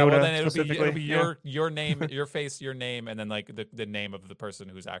from Yoda. Well, then it'll be your name, your face, your name, and then like the name of the person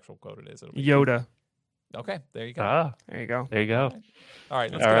whose actual quote it is. It'll be Yoda. Okay, there you go. There you go. There you go. All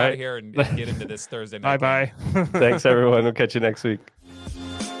right, let's get out of here and get into this Thursday night. Bye. Thanks, everyone. We'll catch you next week.